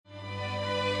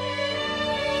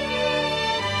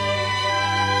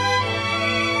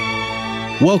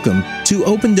Welcome to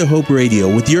Open to Hope Radio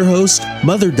with your host,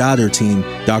 mother-daughter team,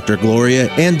 Dr. Gloria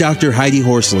and Dr. Heidi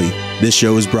Horsley. This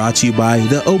show is brought to you by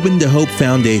the Open to Hope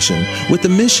Foundation with the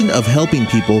mission of helping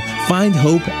people find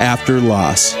hope after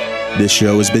loss. This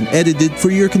show has been edited for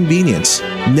your convenience.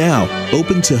 Now,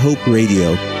 Open to Hope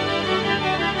Radio.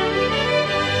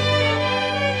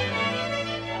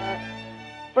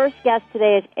 First guest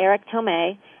today is Eric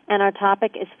Tomei, and our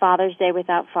topic is Father's Day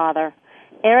Without Father.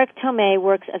 Eric Tomei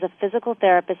works as a physical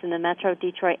therapist in the Metro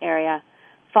Detroit area.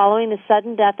 Following the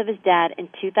sudden death of his dad in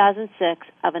 2006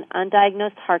 of an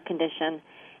undiagnosed heart condition,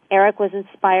 Eric was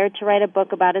inspired to write a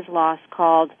book about his loss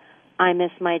called I Miss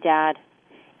My Dad.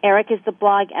 Eric is the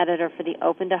blog editor for the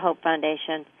Open to Hope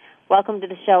Foundation. Welcome to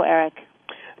the show, Eric.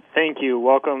 Thank you.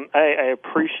 Welcome. I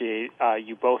appreciate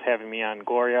you both having me on.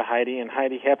 Gloria, Heidi, and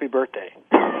Heidi, happy birthday.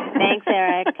 Thanks,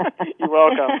 Eric. You're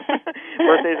welcome.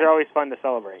 Birthdays are always fun to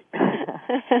celebrate.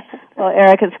 Well,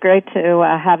 Eric, it's great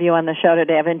to have you on the show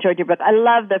today. I've enjoyed your book. I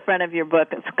love the front of your book.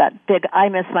 It's got big, I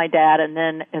miss my dad, and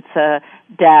then it's a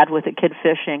dad with a kid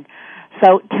fishing.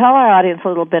 So tell our audience a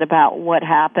little bit about what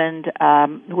happened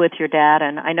with your dad.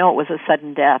 And I know it was a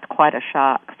sudden death, quite a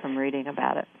shock from reading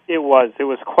about it. It was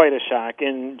quite a shock.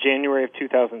 In January of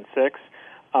 2006,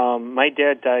 my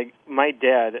dad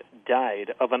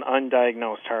died of an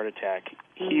undiagnosed heart attack.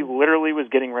 He literally was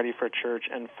getting ready for church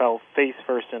and fell face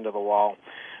first into the wall.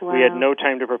 Wow. We had no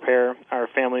time to prepare. Our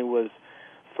family was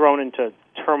thrown into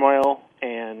turmoil,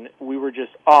 and we were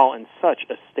just all in such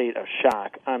a state of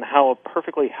shock on how a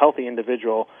perfectly healthy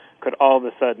individual could all of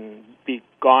a sudden be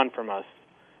gone from us.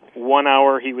 1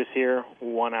 hour he was here,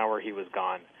 1 hour he was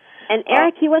gone. And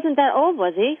Eric, he wasn't that old,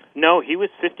 was he? No, he was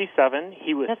 57.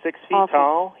 He was 6 feet awful.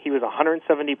 tall. He was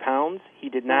 170 pounds. He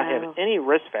did not have any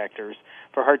risk factors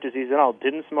for heart disease at all.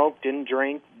 Didn't smoke, didn't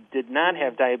drink, did not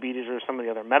have diabetes or some of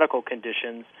the other medical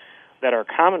conditions that are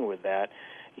common with that.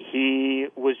 He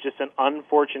was just an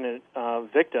unfortunate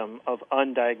victim of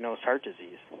undiagnosed heart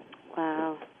disease.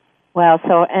 Wow. Wow.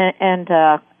 So, and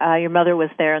your mother was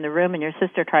there in the room, and your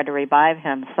sister tried to revive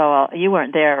him. So you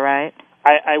weren't there, right?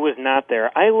 I was not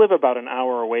there. I live about an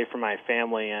hour away from my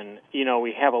family, and, you know,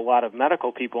 we have a lot of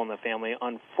medical people in the family.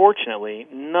 Unfortunately,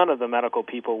 none of the medical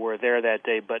people were there that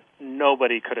day, but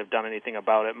nobody could have done anything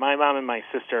about it. My mom and my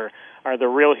sister are the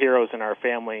real heroes in our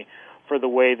family for the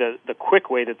quick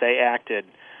way that they acted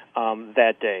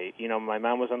that day. You know, my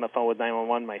mom was on the phone with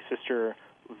 911. My sister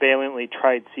valiantly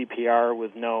tried CPR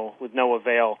with no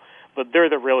avail, but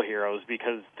they're the real heroes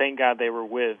because thank God they were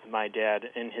with my dad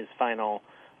in his final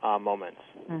moments.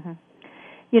 Mm-hmm.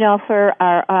 You know, for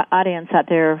our audience out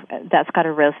there, that's got to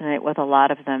resonate with a lot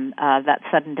of them. That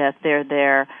sudden death, they're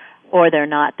there or they're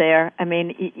not there. I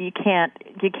mean, you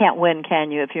can't win, can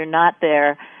you? If you're not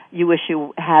there, you wish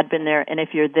you had been there, and if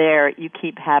you're there, you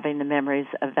keep having the memories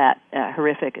of that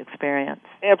horrific experience.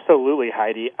 Absolutely,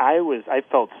 Heidi. I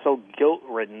felt so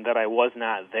guilt-ridden that I was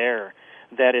not there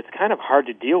that it's kind of hard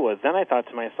to deal with. Then I thought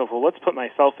to myself, well, let's put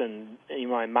myself in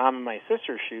my mom and my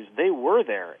sister's shoes. They were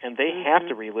there, and they have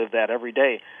to relive that every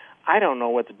day. I don't know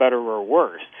what's better or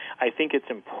worse. I think it's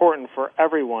important for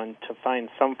everyone to find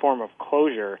some form of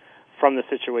closure from the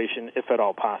situation, if at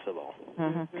all possible.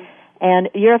 Mm-hmm. And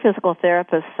you're a physical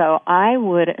therapist, so I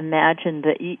would imagine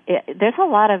that there's a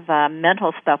lot of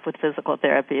mental stuff with physical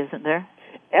therapy, isn't there?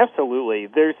 Absolutely.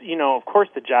 There's, of course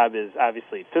the job is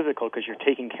obviously physical because you're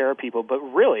taking care of people, but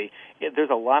really there's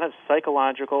a lot of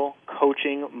psychological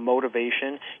coaching,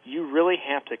 motivation. You really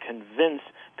have to convince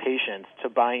patients to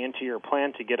buy into your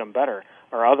plan to get them better,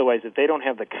 or otherwise if they don't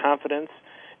have the confidence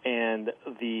and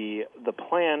the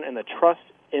plan and the trust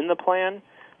in the plan,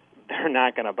 they're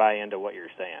not going to buy into what you're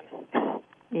saying.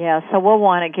 Yeah, so we'll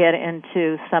want to get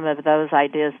into some of those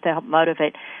ideas to help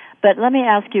motivate. But let me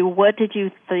ask you, what did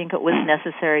you think it was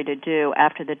necessary to do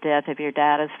after the death of your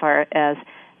dad as far as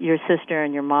your sister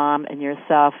and your mom and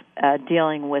yourself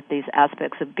dealing with these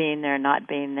aspects of being there, not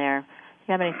being there? Do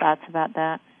you have any thoughts about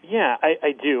that? Yeah,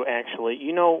 I do, actually.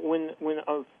 When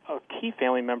a key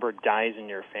family member dies in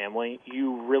your family,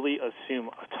 you really assume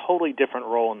a totally different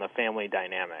role in the family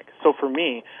dynamic. So for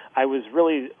me, I was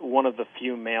really one of the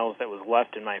few males that was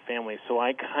left in my family, so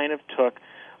I kind of took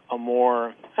a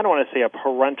more, I don't want to say a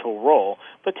parental role,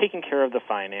 but taking care of the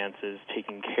finances,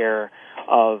 taking care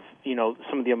of,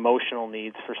 some of the emotional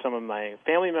needs for some of my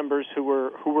family members who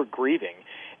were grieving.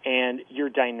 And your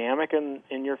dynamic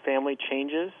in your family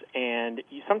changes, and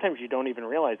sometimes you don't even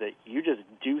realize it. You just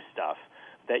do stuff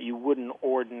that you wouldn't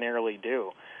ordinarily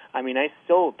do. I mean, I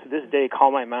still, to this day,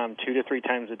 call my mom 2 to 3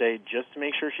 times a day just to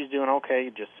make sure she's doing okay,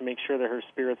 just to make sure that her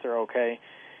spirits are okay.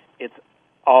 It's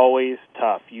always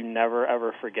tough. You never,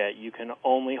 ever forget. You can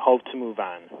only hope to move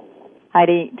on.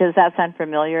 Heidi, does that sound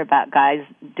familiar about guys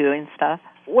doing stuff?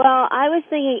 Well, I was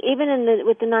thinking, even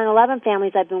with the 9/11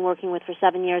 families I've been working with for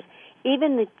 7 years,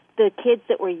 even the kids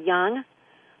that were young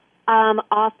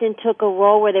often took a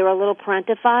role where they were a little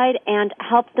parentified and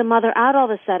helped the mother out all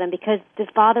of a sudden because the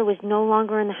father was no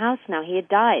longer in the house now. He had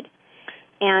died.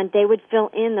 And they would fill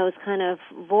in those kind of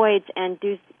voids and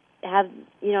do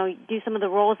some of the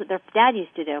roles that their dad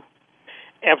used to do.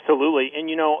 Absolutely. And,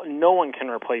 no one can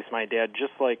replace my dad,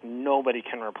 just like nobody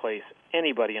can replace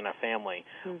anybody in a family.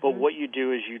 Mm-hmm. But what you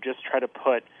do is you just try to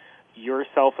put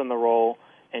yourself in the role,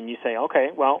 and you say, okay,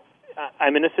 well,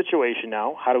 I'm in a situation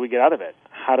now. How do we get out of it?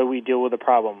 How do we deal with the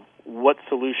problem? What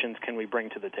solutions can we bring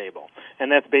to the table?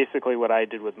 And that's basically what I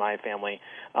did with my family.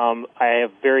 I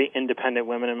have very independent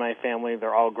women in my family.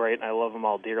 They're all great, and I love them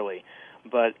all dearly.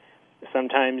 But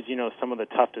sometimes, some of the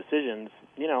tough decisions,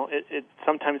 it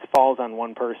sometimes falls on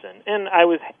one person. And I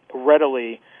was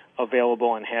readily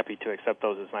available and happy to accept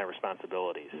those as my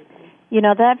responsibilities.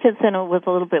 That fits in with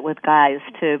a little bit with guys,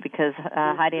 too, because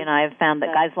Heidi and I have found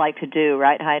that guys like to do,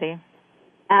 right, Heidi?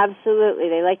 Absolutely.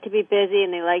 They like to be busy,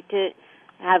 and they like to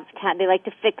they like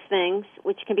to fix things,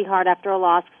 which can be hard after a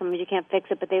loss. Sometimes you can't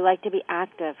fix it, but they like to be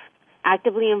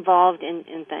actively involved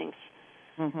in things.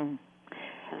 Mm-hmm.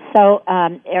 So,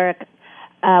 Eric,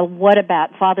 what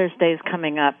about Father's Day is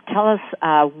coming up? Tell us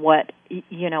what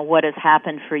has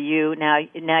happened for you.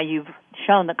 Now you've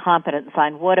shown the competent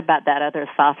side. What about that other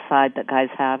soft side that guys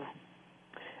have?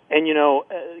 And,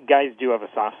 guys do have a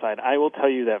soft side. I will tell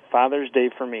you that Father's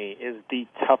Day for me is the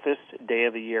toughest day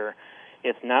of the year.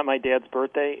 It's not my dad's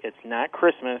birthday. It's not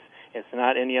Christmas. It's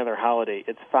not any other holiday.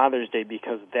 It's Father's Day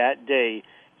because that day,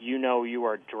 you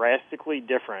are drastically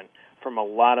different from a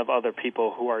lot of other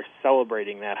people who are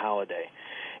celebrating that holiday.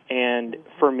 And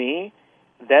for me,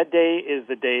 that day is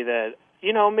the day that,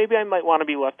 maybe I might want to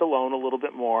be left alone a little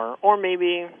bit more, or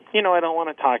maybe, I don't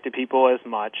want to talk to people as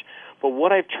much. But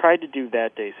what I've tried to do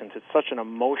that day, since it's such an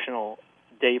emotional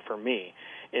day for me,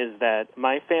 is that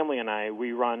my family and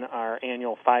we run our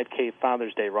annual 5K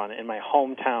Father's Day run in my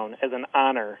hometown as an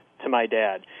honor to my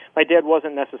dad. My dad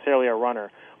wasn't necessarily a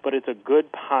runner, but it's a good,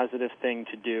 positive thing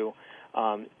to do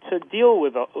to deal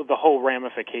with the whole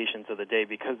ramifications of the day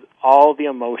because all the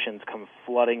emotions come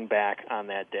flooding back on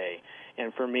that day.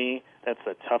 And for me, that's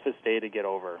the toughest day to get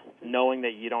over, knowing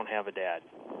that you don't have a dad.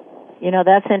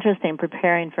 That's interesting,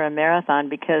 preparing for a marathon,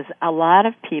 because a lot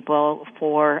of people,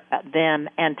 for them,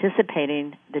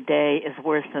 anticipating the day is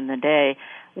worse than the day.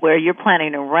 Where you're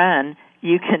planning to run,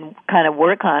 you can kind of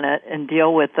work on it and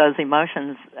deal with those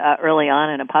emotions early on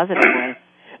in a positive way.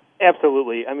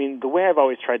 Absolutely. I mean, the way I've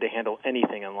always tried to handle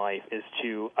anything in life is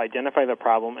to identify the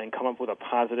problem and come up with a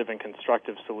positive and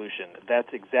constructive solution.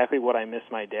 That's exactly what I Miss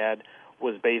My Dad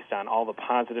was based on, all the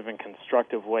positive and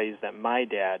constructive ways that my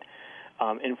dad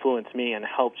influenced me and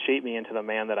helped shape me into the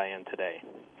man that I am today.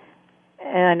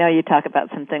 And I know you talk about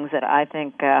some things that I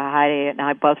think Heidi and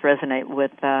I both resonate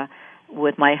with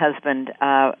my husband,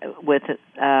 with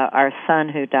our son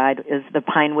who died, is the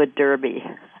Pinewood Derby.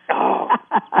 Oh,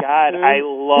 God, I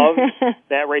love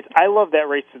that race. I love that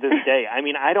race to this day. I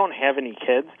mean, I don't have any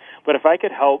kids, but if I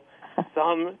could help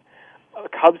some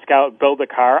Cub Scout build a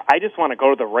car, I just want to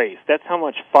go to the race. That's how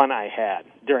much fun I had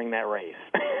during that race.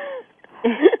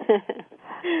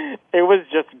 It was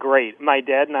just great. My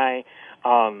dad and I,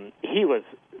 he was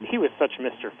such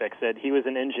Mr. Fix-It. He was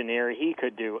an engineer. He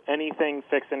could do anything,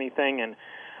 fix anything, and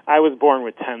I was born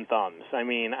with 10 thumbs. I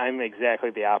mean, I'm exactly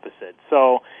the opposite.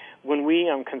 So when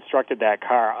we constructed that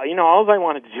car, all I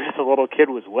wanted to do as a little kid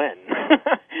was win.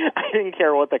 I didn't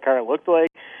care what the car looked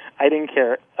like. I didn't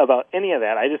care about any of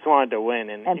that. I just wanted to win.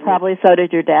 And probably so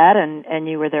did your dad, and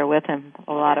you were there with him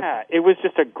a lot of. Yeah, it was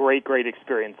just a great, great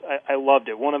experience. I loved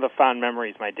it. One of the fond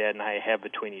memories my dad and I have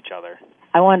between each other.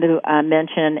 I wanted to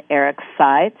mention Eric's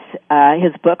sites.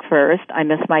 His book first, I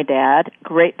Miss My Dad.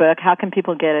 Great book. How can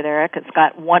people get it, Eric? It's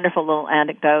got wonderful little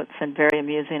anecdotes and very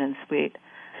amusing and sweet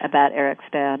about Eric's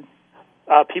dad.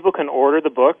 People can order the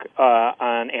book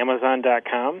on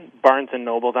Amazon.com,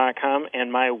 BarnesandNoble.com, and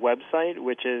my website,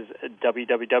 which is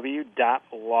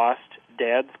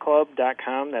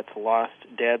www.lostdadsclub.com. That's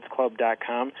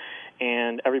lostdadsclub.com.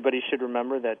 And everybody should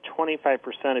remember that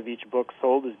 25% of each book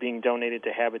sold is being donated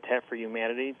to Habitat for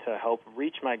Humanity to help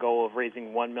reach my goal of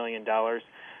raising $1 million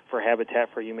for Habitat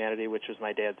for Humanity, which was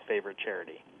my dad's favorite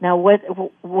charity. Now,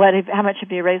 how much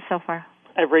have you raised so far?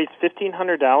 I've raised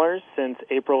 $1,500 since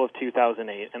April of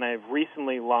 2008, and I've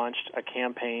recently launched a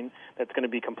campaign that's going to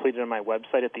be completed on my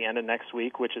website at the end of next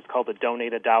week, which is called the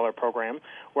Donate a Dollar program,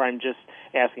 where I'm just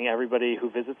asking everybody who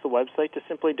visits the website to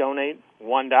simply donate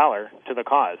 $1 to the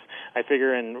cause. I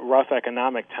figure in rough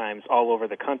economic times all over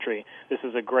the country, this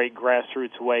is a great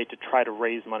grassroots way to try to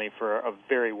raise money for a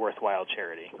very worthwhile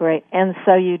charity. Great. And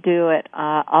so you do it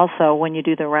also when you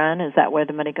do the run? Is that where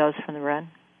the money goes from the run?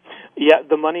 Yeah,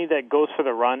 the money that goes for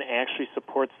the run actually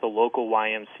supports the local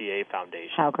YMCA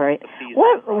Foundation. How great.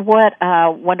 What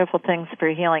wonderful things for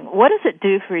healing. What does it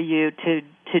do for you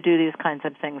to do these kinds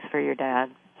of things for your dad?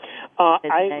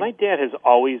 My dad has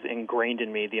always ingrained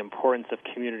in me the importance of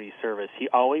community service. He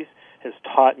always has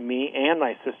taught me and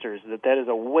my sisters that is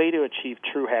a way to achieve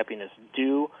true happiness.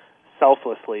 Do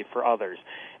selflessly for others.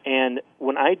 And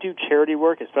when I do charity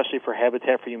work, especially for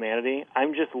Habitat for Humanity,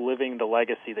 I'm just living the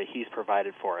legacy that he's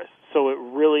provided for us. So it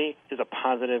really is a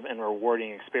positive and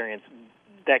rewarding experience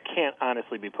that can't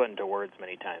honestly be put into words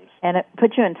many times. And it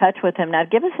put you in touch with him. Now,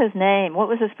 give us his name. What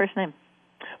was his first name?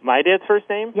 My dad's first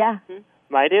name? Yeah.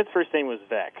 My dad's first name was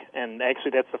Vic, and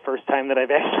actually that's the first time that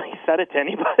I've actually said it to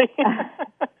anybody.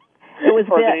 It was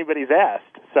or Vic. if anybody's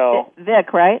asked. So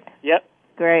Vic, right? Yep.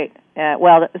 Great.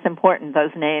 Well, it's important,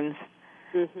 those names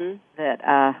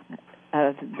that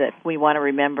we want to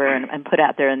remember and put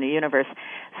out there in the universe.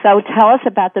 So tell us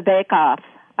about the bake-off.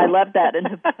 I love that in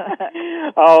the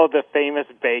book. Oh, the famous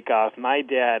bake-off. My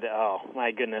dad, oh,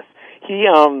 my goodness.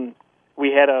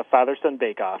 We had a father-son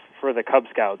bake-off for the Cub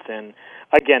Scouts, and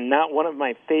again, not one of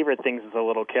my favorite things as a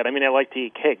little kid. I mean, I like to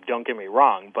eat cake, don't get me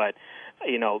wrong, but,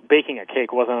 baking a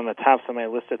cake wasn't on the top of my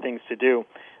list of things to do.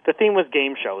 The theme was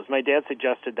game shows. My dad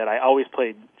suggested that I always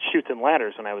played chutes and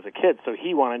ladders when I was a kid, so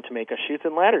he wanted to make a chutes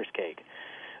and ladders cake.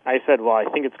 I said, well, I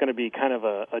think it's going to be kind of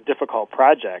a difficult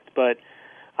project, but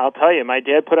I'll tell you, my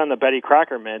dad put on the Betty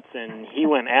Crocker mitts, and he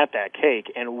went at that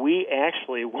cake, and we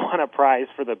actually won a prize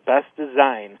for the best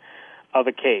design of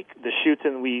a cake. The chutes,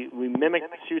 and we mimicked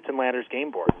the chutes and ladders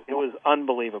game board. It was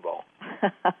unbelievable.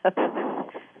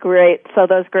 Great. So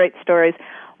those great stories.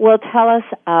 Well, tell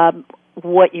us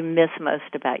what you miss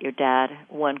most about your dad.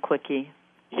 One quickie.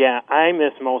 Yeah, I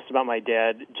miss most about my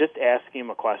dad just asking him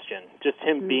a question, just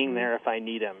him being there if I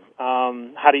need him.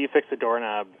 How do you fix a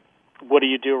doorknob? What do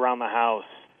you do around the house?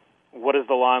 What does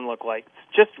the lawn look like?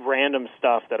 Just random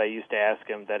stuff that I used to ask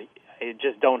him that I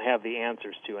just don't have the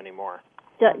answers to anymore.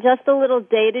 Just the little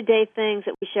day-to-day things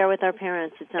that we share with our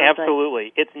parents, it sounds Absolutely.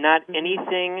 like. It's not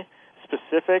anything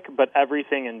specific, but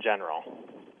everything in general.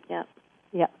 Yeah.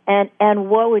 Yeah. And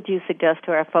what would you suggest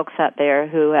to our folks out there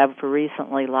who have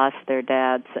recently lost their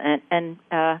dads and in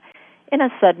a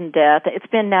sudden death? It's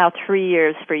been now 3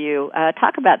 years for you.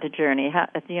 Talk about the journey,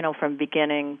 from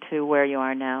beginning to where you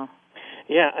are now.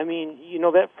 Yeah, I mean,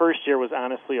 that first year was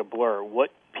honestly a blur.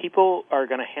 What people are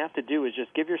going to have to do is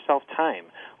just give yourself time.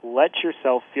 Let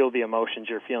yourself feel the emotions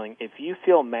you're feeling. If you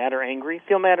feel mad or angry,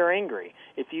 feel mad or angry.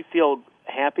 If you feel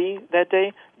happy that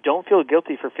day, don't feel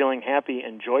guilty for feeling happy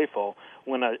and joyful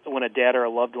when a dad or a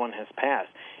loved one has passed.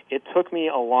 It took me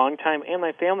a long time, and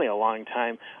my family a long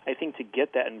time, I think, to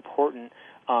get that important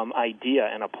idea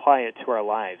and apply it to our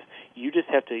lives.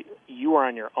 You are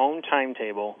on your own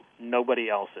timetable, nobody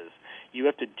else's. You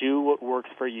have to do what works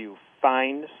for you.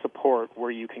 Find support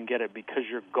where you can get it because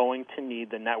you're going to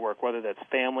need the network, whether that's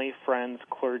family, friends,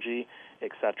 clergy,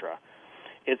 etc.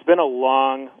 It's been a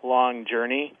long, long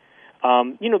journey.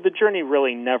 The journey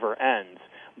really never ends,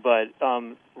 but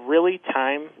really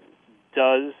time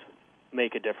does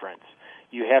make a difference.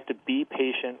 You have to be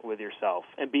patient with yourself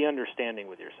and be understanding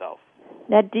with yourself.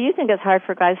 Now, do you think it's hard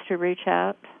for guys to reach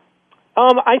out?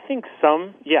 I think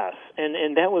some, yes,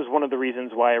 and that was one of the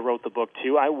reasons why I wrote the book,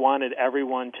 too. I wanted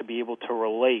everyone to be able to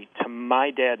relate to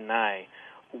my dad and I,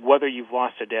 whether you've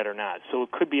lost a dad or not. So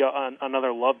it could be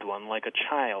another loved one, like a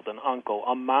child, an uncle,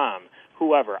 a mom,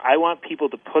 whoever. I want people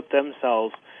to put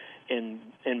themselves in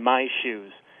my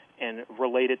shoes and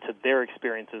relate it to their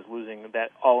experiences losing that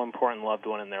all-important loved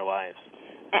one in their lives.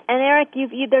 And Eric,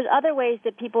 there's other ways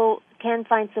that people can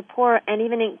find support and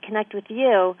even connect with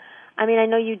you. I mean, I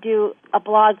know you do a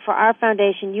blog for our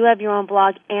foundation. You have your own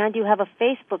blog, and you have a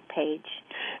Facebook page.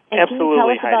 And Absolutely, can you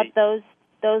tell us Heidi. about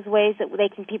those ways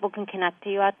that people can connect to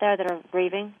you out there that are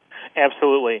grieving?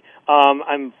 Absolutely.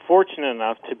 I'm fortunate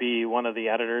enough to be one of the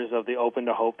editors of the Open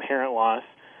to Hope Parent Loss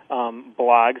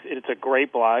blogs. It's a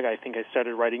great blog. I think I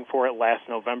started writing for it last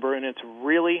November, and it's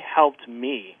really helped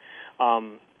me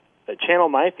channel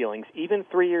my feelings even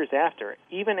 3 years after.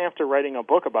 Even after writing a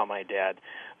book about my dad,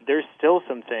 there's still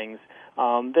some things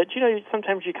that,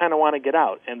 sometimes you kind of want to get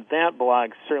out. And that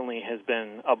blog certainly has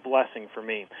been a blessing for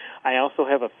me. I also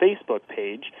have a Facebook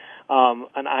page,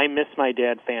 an I Miss My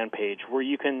Dad fan page, where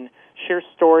you can share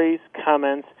stories,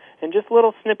 comments, and just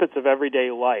little snippets of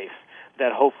everyday life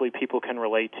that hopefully people can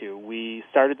relate to. We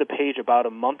started the page about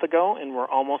a month ago, and we're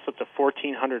almost up to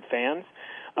 1,400 fans.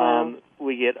 Wow.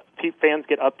 Fans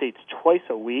get updates twice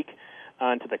a week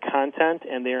onto the content,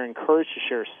 and they're encouraged to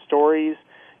share stories,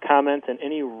 comments, and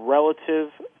any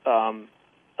relative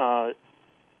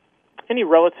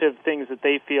things that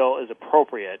they feel is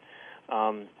appropriate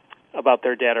about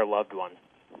their dad or loved one.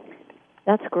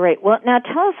 That's great. Well, now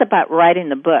tell us about writing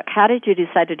the book. How did you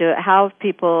decide to do it? How have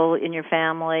people in your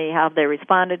family, how have they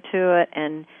responded to it,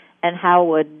 and how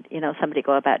would somebody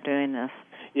go about doing this?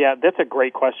 Yeah, that's a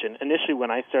great question. Initially, when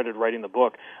I started writing the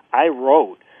book, I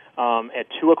wrote at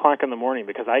 2 o'clock in the morning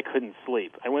because I couldn't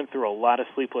sleep. I went through a lot of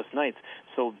sleepless nights,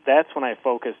 so that's when I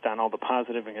focused on all the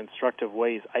positive and constructive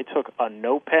ways. I took a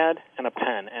notepad and a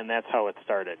pen, and that's how it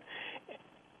started.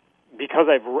 Because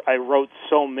I wrote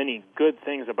so many good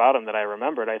things about him that I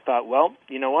remembered, I thought, well,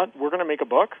 you know what? We're going to make a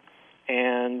book,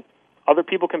 and other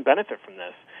people can benefit from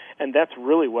this. And that's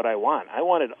really what I want. I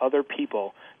wanted other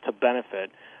people to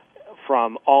benefit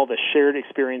from all the shared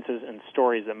experiences and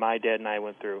stories that my dad and I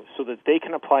went through so that they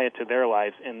can apply it to their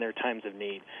lives in their times of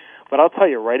need. But I'll tell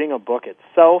you, writing a book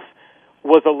itself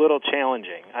was a little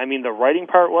challenging. I mean, the writing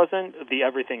part wasn't, the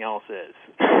everything else is.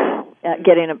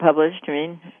 Getting it published, you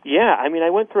mean? Yeah, I mean,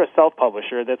 I went through a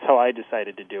self-publisher. That's how I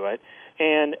decided to do it,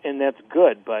 and that's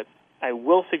good. But I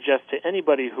will suggest to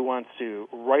anybody who wants to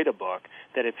write a book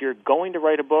that if you're going to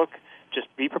write a book,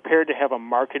 just be prepared to have a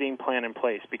marketing plan in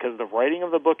place, because the writing of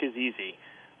the book is easy.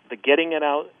 The getting it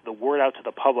out, the word out to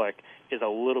the public, is a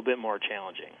little bit more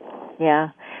challenging. Yeah.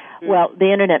 Well,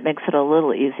 the Internet makes it a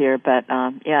little easier, but,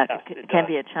 it can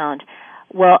be a challenge.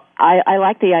 Well, I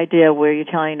like the idea where you're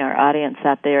telling our audience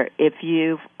out there, if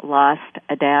you've lost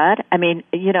a dad, I mean,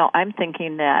 I'm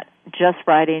thinking that just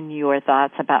writing your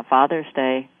thoughts about Father's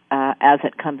Day as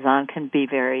it comes on can be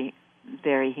very,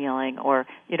 very healing, or,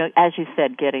 as you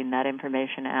said, getting that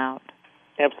information out.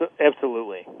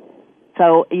 Absolutely.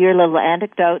 So your little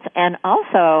anecdotes, and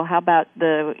also, how about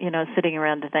the, sitting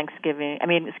around the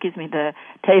the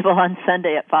table on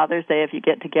Sunday at Father's Day if you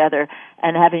get together,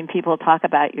 and having people talk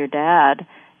about your dad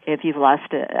if you've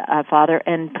lost a father,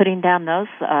 and putting down those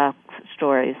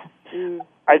stories.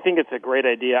 I think it's a great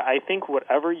idea. I think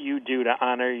whatever you do to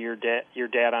honor your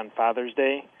dad on Father's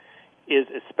Day is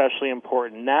especially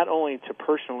important, not only to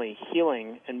personally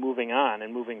healing and moving on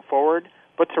and moving forward,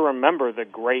 but to remember the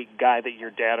great guy that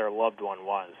your dad or loved one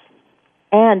was.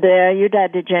 And your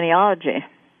dad did genealogy.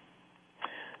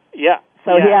 Yeah.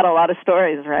 So he had a lot of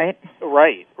stories, right?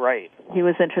 Right. He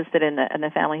was interested in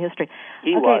the family history.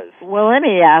 He was. Well, let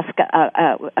me ask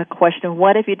a question.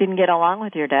 What if you didn't get along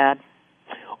with your dad?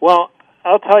 Well,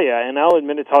 I'll tell you, and I'll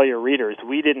admit it to all your readers,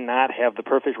 we did not have the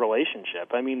perfect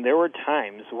relationship. I mean, there were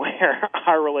times where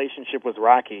our relationship was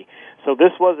rocky. So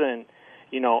this wasn't,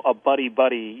 a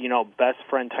buddy-buddy, best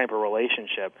friend type of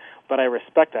relationship. But I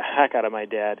respect the heck out of my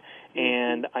dad,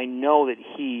 and I know that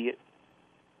he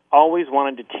always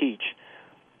wanted to teach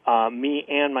me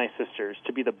and my sisters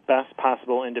to be the best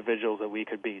possible individuals that we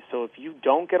could be. So if you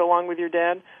don't get along with your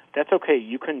dad, that's okay.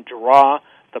 You can draw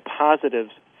the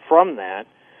positives from that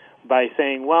by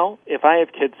saying, well, if I have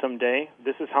kids someday,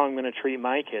 this is how I'm going to treat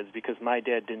my kids because my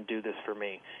dad didn't do this for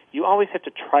me. You always have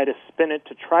to try to spin it,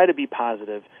 to try to be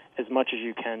positive as much as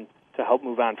you can to help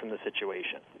move on from the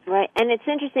situation. Right, and it's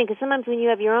interesting because sometimes when you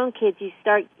have your own kids, you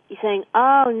start saying,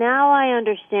 oh, now I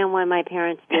understand why my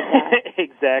parents did that.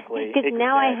 Exactly. Because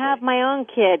now I have my own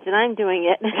kids and I'm doing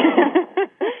it.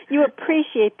 You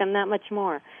appreciate them that much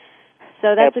more.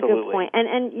 So that's Absolutely. a good point.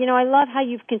 And I love how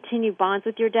you've continued bonds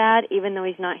with your dad, even though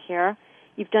he's not here.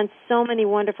 You've done so many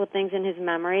wonderful things in his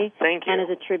memory. Thank you. And as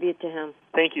a tribute to him.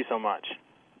 Thank you so much.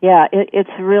 Yeah,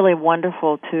 it's really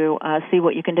wonderful to see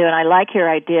what you can do. And I like your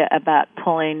idea about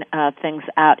pulling things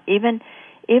out. Even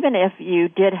if you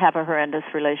did have a horrendous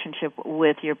relationship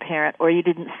with your parent or you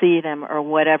didn't see them or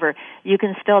whatever, you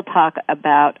can still talk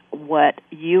about what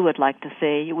you would like to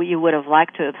see, what you would have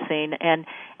liked to have seen. And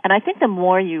I think the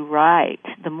more you write,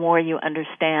 the more you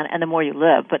understand, and the more you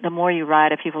live. But the more you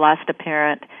write, if you've lost a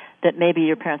parent, that maybe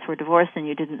your parents were divorced and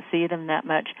you didn't see them that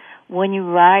much, when you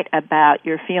write about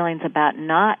your feelings about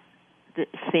not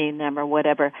seeing them or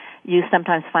whatever, you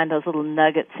sometimes find those little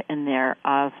nuggets in there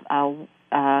of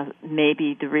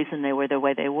maybe the reason they were the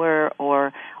way they were,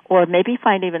 or maybe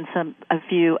find even a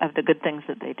few of the good things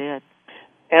that they did.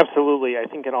 Absolutely. I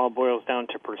think it all boils down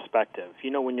to perspective.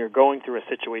 When you're going through a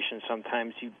situation,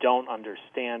 sometimes you don't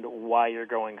understand why you're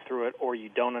going through it, or you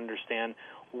don't understand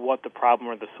what the problem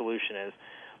or the solution is.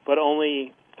 But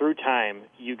only through time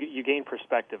you gain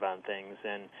perspective on things,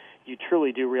 and you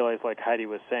truly do realize, like Heidi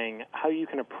was saying, how you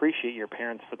can appreciate your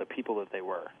parents for the people that they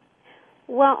were.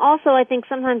 Well, also, I think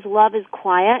sometimes love is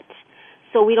quiet,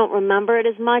 so we don't remember it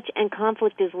as much, and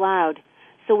conflict is loud.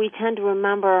 So we tend to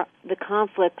remember the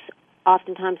conflicts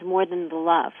oftentimes more than the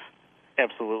love.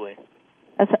 Absolutely.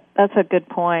 That's a good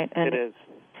point. And, it is.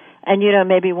 And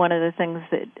maybe one of the things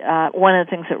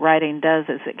that writing does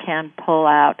is it can pull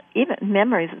out even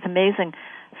memories. It's amazing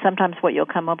sometimes what you'll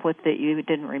come up with that you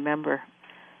didn't remember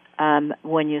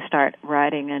when you start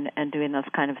writing and doing those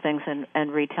kind of things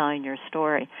and retelling your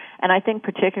story. And I think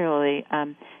particularly,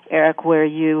 Eric, where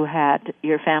your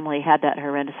family had that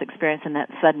horrendous experience and that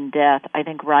sudden death, I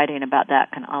think writing about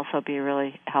that can also be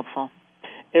really helpful.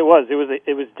 It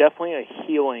was definitely a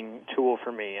healing tool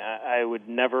for me. I would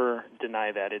never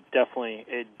deny that. It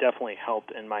definitely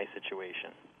helped in my situation.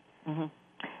 Mm-hmm.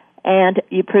 And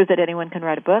you proved that anyone can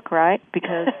write a book, right?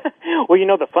 Because well,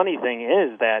 the funny thing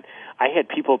is that I had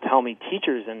people tell me,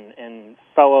 teachers and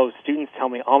fellow students tell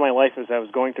me all my life as I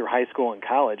was going through high school and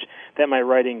college, that my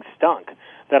writing stunk,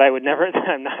 that I'm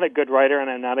not a good writer, and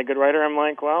I'm not a good writer. I'm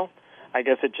like, well, I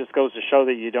guess it just goes to show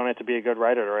that you don't have to be a good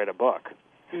writer to write a book.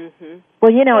 Mm-hmm.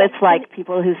 Well, it's like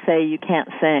people who say you can't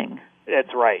sing.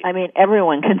 That's right. I mean,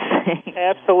 everyone can sing.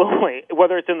 Absolutely,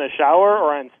 whether it's in the shower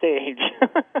or on stage.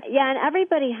 Yeah, and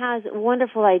everybody has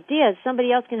wonderful ideas.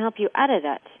 Somebody else can help you edit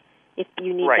it if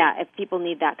you need that, if people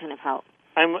need that kind of help.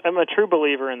 I'm a true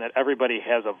believer in that everybody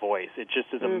has a voice. It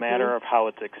just is a matter of how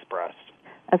it's expressed.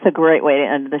 That's a great way to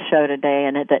end the show today,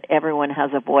 and that everyone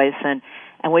has a voice, and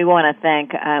we want to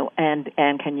thank,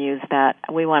 and can use that,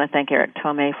 we want to thank Eric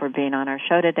Tomei for being on our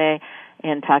show today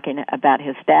and talking about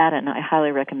his dad, and I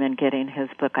highly recommend getting his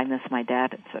book, I Miss My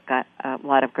Dad. It's got a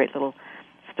lot of great little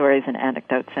stories and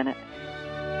anecdotes in it.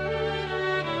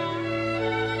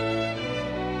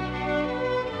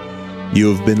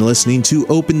 You have been listening to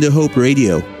Open to Hope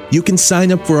Radio. You can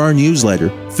sign up for our newsletter,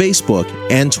 Facebook,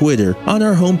 and Twitter on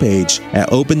our homepage at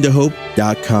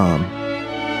opentohope.com.